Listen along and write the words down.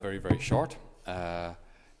very, very short.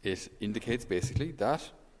 It indicates basically that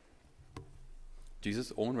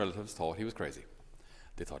Jesus' own relatives thought he was crazy.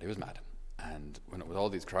 They thought he was mad. And with all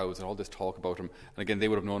these crowds and all this talk about him, and again, they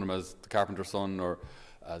would have known him as the carpenter's son, or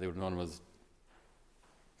they would have known him as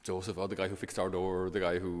Joseph, or the guy who fixed our door, or the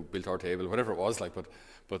guy who built our table, whatever it was like.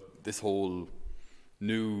 But this whole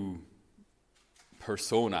new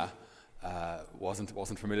persona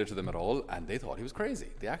wasn't familiar to them at all, and they thought he was crazy.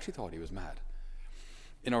 They actually thought he was mad.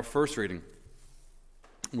 In our first reading,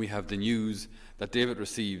 we have the news that David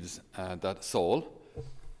receives that Saul,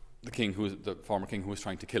 the former king who was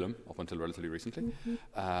trying to kill him up until relatively recently,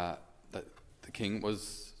 that the king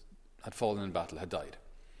had fallen in battle, had died.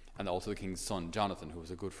 And also the king's son, Jonathan, who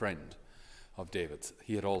was a good friend of David's,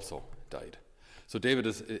 he had also died. So David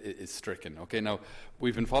is stricken. Okay, now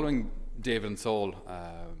we've been following David and Saul,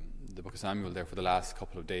 the book of Samuel there, for the last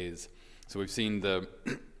couple of days. So we've seen the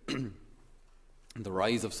the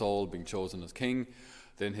rise of Saul being chosen as king,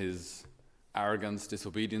 then his arrogance,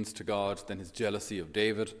 disobedience to God, then his jealousy of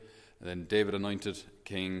David, and then David anointed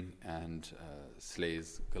king and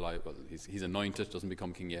slays Goliath. Well, he's anointed, doesn't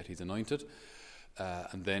become king yet, he's anointed,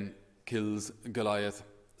 and then kills Goliath.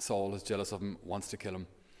 Saul is jealous of him, wants to kill him.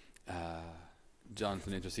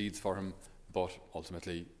 Jonathan intercedes for him, but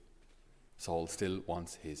ultimately Saul still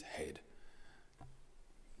wants his head.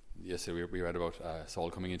 Yesterday we read about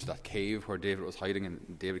Saul coming into that cave where David was hiding,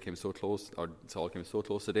 and Saul came so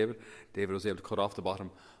close to David. David was able to cut off the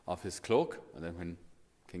bottom of his cloak, and then when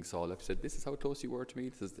King Saul left, he said, "This is how close you were to me."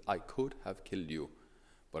 He says, "I could have killed you,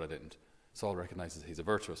 but I didn't." Saul recognizes he's a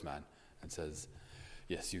virtuous man and says,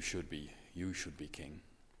 "Yes, you should be king."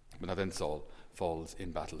 But now then Saul falls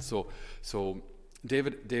in battle. So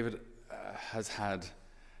David has had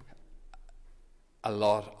a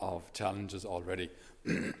lot of challenges already,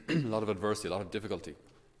 a lot of adversity, a lot of difficulty.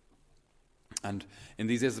 And in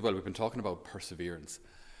these days as well, we've been talking about perseverance.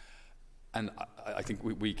 And I think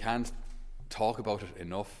we can't talk about it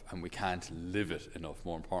enough, and we can't live it enough,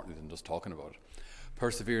 more importantly, than just talking about it.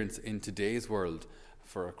 Perseverance in today's world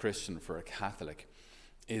for a Christian, for a Catholic,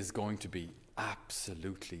 is going to be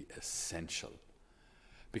absolutely essential.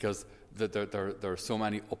 Because there are so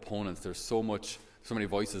many opponents, there's so many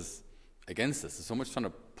voices against us. There's so much trying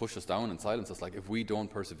to push us down and silence us. Like, if we don't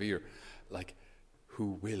persevere, like,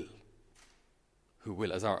 who will? Who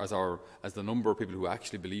will? As the number of people who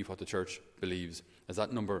actually believe what the church believes, as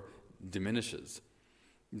that number diminishes,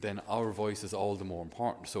 then our voice is all the more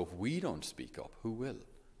important. So if we don't speak up, who will?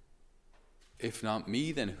 If not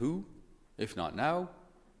me, then who? If not now,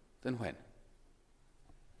 then when?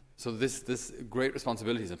 So this great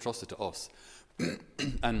responsibility is entrusted to us.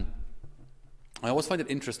 And I always find it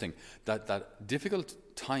interesting that difficult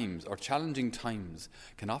times or challenging times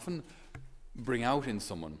can often bring out in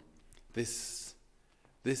someone this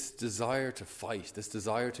desire to fight, this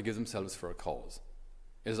desire to give themselves for a cause.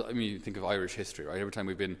 You think of Irish history, right? Every time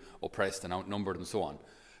we've been oppressed and outnumbered and so on,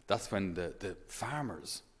 that's when the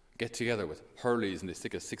farmers get together with hurleys and they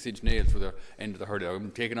stick a 6-inch nail through the end of the hurley.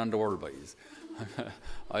 I'm taking on the world, boys.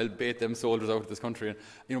 I'll bait them soldiers out of this country.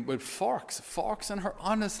 And with forks and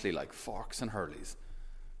honestly, like forks and hurleys,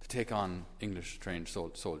 to take on English trained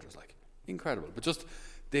soldiers, like incredible. But just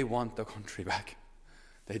they want their country back.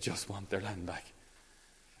 They just want their land back.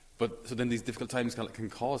 But so then these difficult times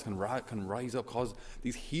can rise up, cause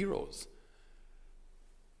these heroes,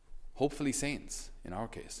 hopefully saints in our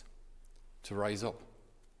case, to rise up.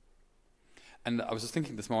 And I was just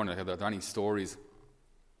thinking this morning, are there any stories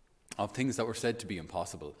of things that were said to be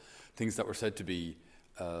impossible, things that were said to be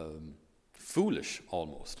foolish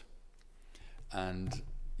almost? And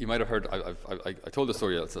you might have heard, I told the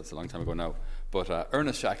story, that's a long time ago now, but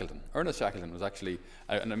Ernest Shackleton. Ernest Shackleton was actually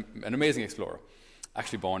an amazing explorer,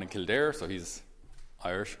 actually born in Kildare, so he's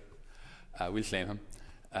Irish. We'll claim him.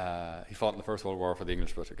 He fought in the First World War for the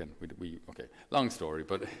English, but again, okay, long story,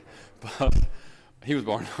 but he was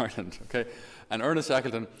born in Ireland, okay? And Ernest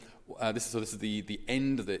Shackleton, this is the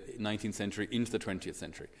end of the 19th century into the 20th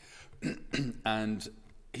century. And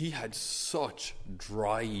he had such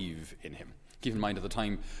drive in him. Keep in mind, at the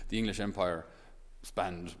time, the English Empire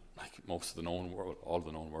spanned like most of the known world, all of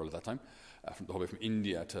the known world at that time, from the whole way from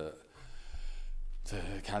India to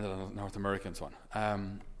Canada, North America, and so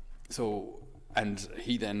on. And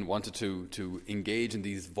he then wanted to engage in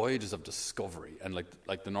these voyages of discovery, and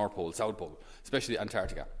like the North Pole, South Pole, especially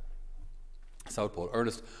Antarctica, South Pole.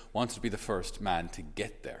 Ernest wanted to be the first man to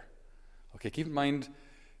get there. Okay, keep in mind,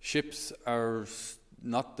 ships are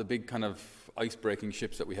not the big kind of ice-breaking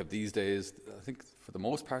ships that we have these days. I think for the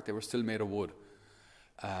most part they were still made of wood.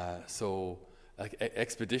 So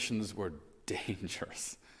expeditions were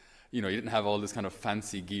dangerous. You didn't have all this kind of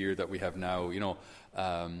fancy gear that we have now.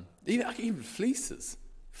 Even fleeces.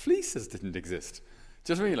 Fleeces didn't exist.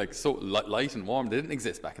 Do you know what I mean? Like, so light and warm, they didn't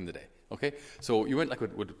exist back in the day. Okay, so you went like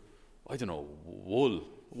with I don't know,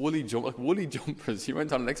 woolly jumpers. You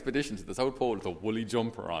went on an expedition to the South Pole with a woolly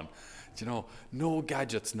jumper on. No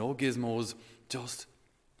gadgets, no gizmos, just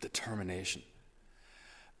determination.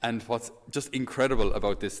 And what's just incredible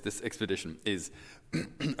about this expedition is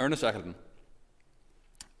Ernest Shackleton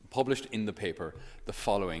published in the paper the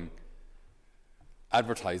following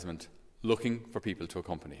advertisement looking for people to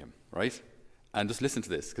accompany him, right? And just listen to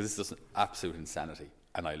this, because this is just absolute insanity,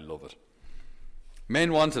 and I love it.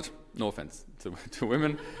 Men wanted, no offence to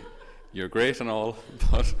women, you're great and all,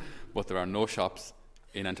 but there are no shops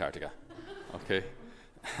in Antarctica, okay?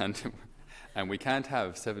 And we can't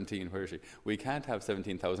have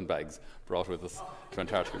 17,000 bags brought with us to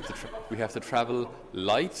Antarctica. We have to travel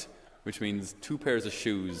light, which means 2 pairs of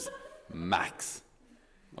shoes max.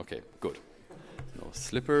 Okay, good. No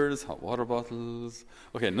slippers, hot water bottles.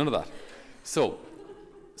 Okay, none of that. So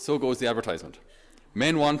goes the advertisement.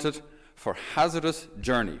 Men wanted for hazardous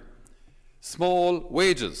journey, small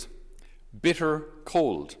wages, bitter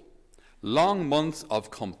cold, long months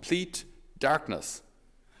of complete darkness,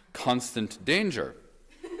 constant danger,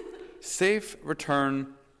 safe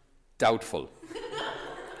return doubtful,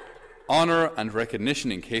 honour and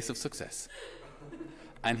recognition in case of success.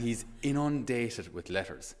 And he's inundated with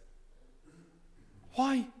letters.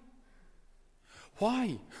 Why?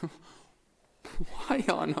 Why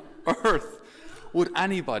on earth would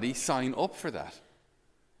anybody sign up for that?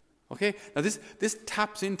 Okay, now this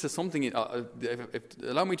taps into something,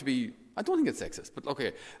 allow me to be, I don't think it's sexist, but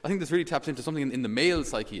okay, I think this really taps into something in the male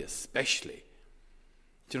psyche especially.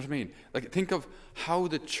 Do you know what I mean? Like, think of how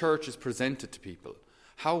the church is presented to people,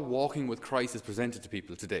 how walking with Christ is presented to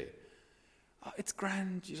people today. It's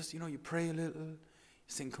grand, you just, you pray a little, you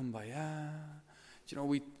sing Kumbaya,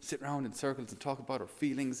 we sit around in circles and talk about our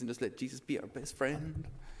feelings and just let Jesus be our best friend.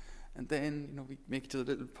 And then, we make each other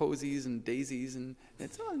little posies and daisies, and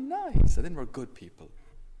it's all nice. And then we're good people.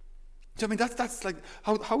 Do you know what I mean? That's like,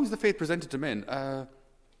 how is the faith presented to men?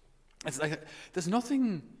 It's like, there's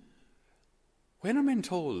nothing. When are men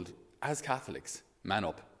told, as Catholics, man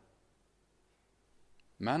up?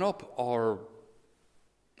 Man up, or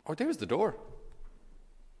there's the door.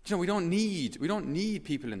 We don't need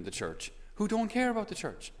people in the church who don't care about the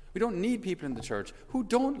church. We don't need people in the church who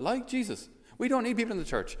don't like Jesus. We don't need people in the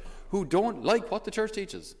church who don't like what the church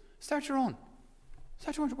teaches. Start your own.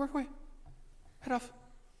 Start your own to work away. Head off.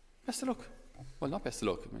 Best of luck. Well, not best of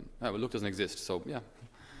luck. Luck doesn't exist, so yeah.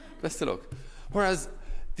 Best of luck. Whereas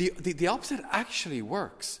the opposite actually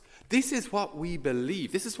works. This is what we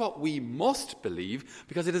believe. This is what we must believe,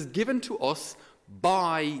 because it is given to us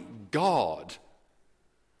by God.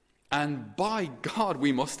 And by God,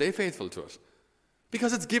 we must stay faithful to it.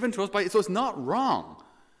 Because it's given to us so it's not wrong.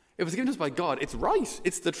 If it's given to us by God, it's right.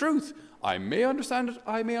 It's the truth. I may understand it.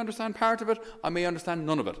 I may understand part of it. I may understand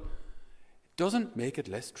none of it. It doesn't make it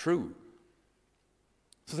less true.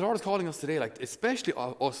 So the Lord is calling us today, especially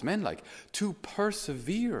us men, to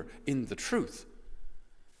persevere in the truth.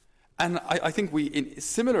 And I think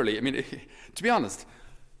similarly, to be honest,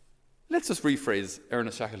 let's just rephrase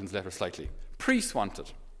Ernest Shackleton's letter slightly. Priests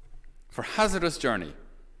wanted for hazardous journey,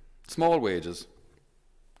 small wages,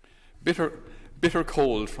 bitter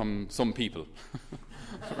cold from some people,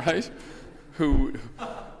 right?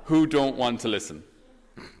 Who don't want to listen.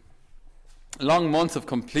 Long months of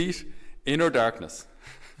complete inner darkness.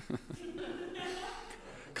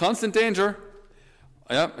 Constant danger.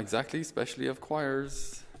 Yeah, exactly, especially of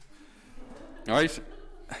choirs. All right.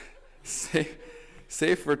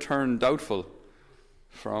 Safe return doubtful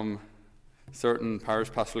from certain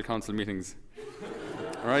parish pastoral council meetings.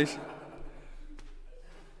 All right.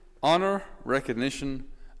 Honour, recognition,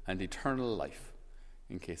 and eternal life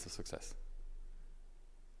in case of success.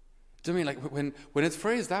 Do you know what I mean? When it's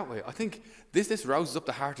phrased that way, I think this rouses up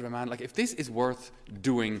the heart of a man. If this is worth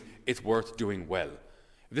doing, it's worth doing well.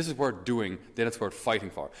 If this is worth doing, then it's worth fighting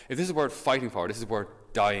for. If this is worth fighting for, this is worth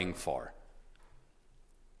dying for.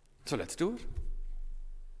 So let's do it.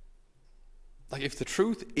 If the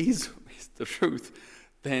truth is the truth,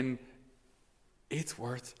 then it's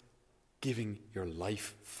worth giving your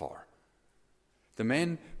life for. The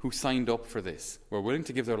men who signed up for this were willing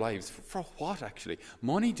to give their lives for what, actually?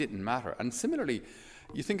 Money didn't matter. And similarly,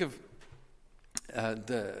 you think of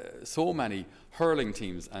so many hurling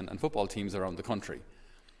teams and football teams around the country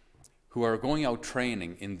who are going out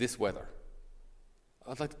training in this weather.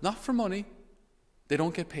 Not for money. They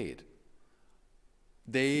don't get paid.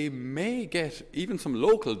 They may get even some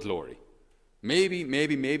local glory, Maybe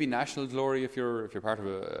national glory if you're part of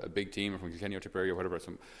a big team, or from Kilkenny or Tipperary or whatever,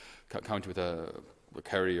 some county with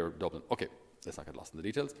Kerry or Dublin. Okay, let's not get lost in the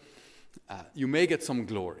details. You may get some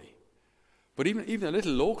glory, but even a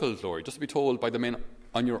little local glory, just to be told by the men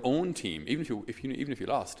on your own team, even if you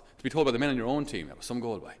lost, to be told by the men on your own team that was some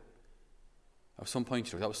goal by, that was some point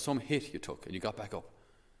you took, that was some hit you took, and you got back up.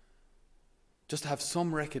 Just to have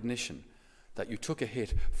some recognition that you took a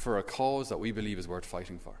hit for a cause that we believe is worth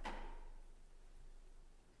fighting for.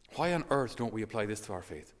 Why on earth don't we apply this to our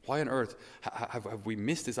faith? Why on earth have we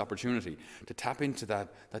missed this opportunity to tap into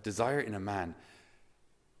that desire in a man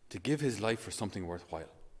to give his life for something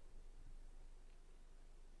worthwhile?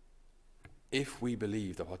 If we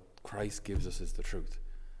believe that what Christ gives us is the truth,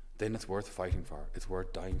 then it's worth fighting for, it's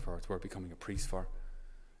worth dying for, it's worth becoming a priest for,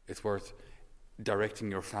 it's worth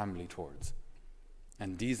directing your family towards.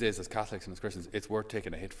 And these days, as Catholics and as Christians, it's worth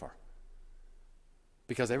taking a hit for.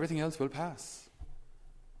 Because everything else will pass.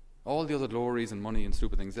 All the other glories and money and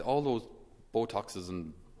stupid things, all those Botoxes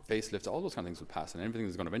and facelifts, all those kind of things will pass, and everything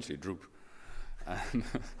is going to eventually droop. And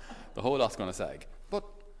the whole lot's going to sag.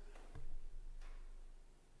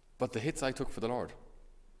 But the hits I took for the Lord,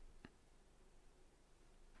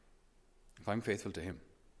 if I'm faithful to him,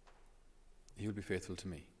 he will be faithful to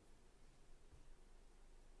me.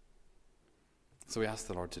 So we ask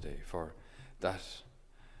the Lord today for that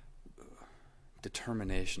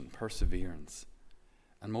determination, perseverance,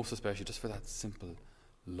 and most especially just for that simple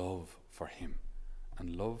love for him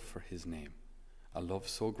and love for his name. A love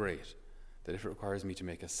so great that if it requires me to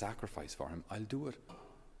make a sacrifice for him, I'll do it.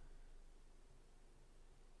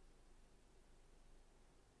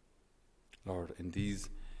 Lord, in these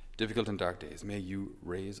difficult and dark days, may you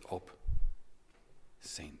raise up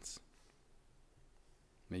saints.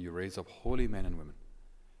 May you raise up holy men and women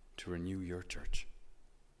to renew your church.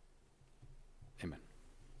 Amen.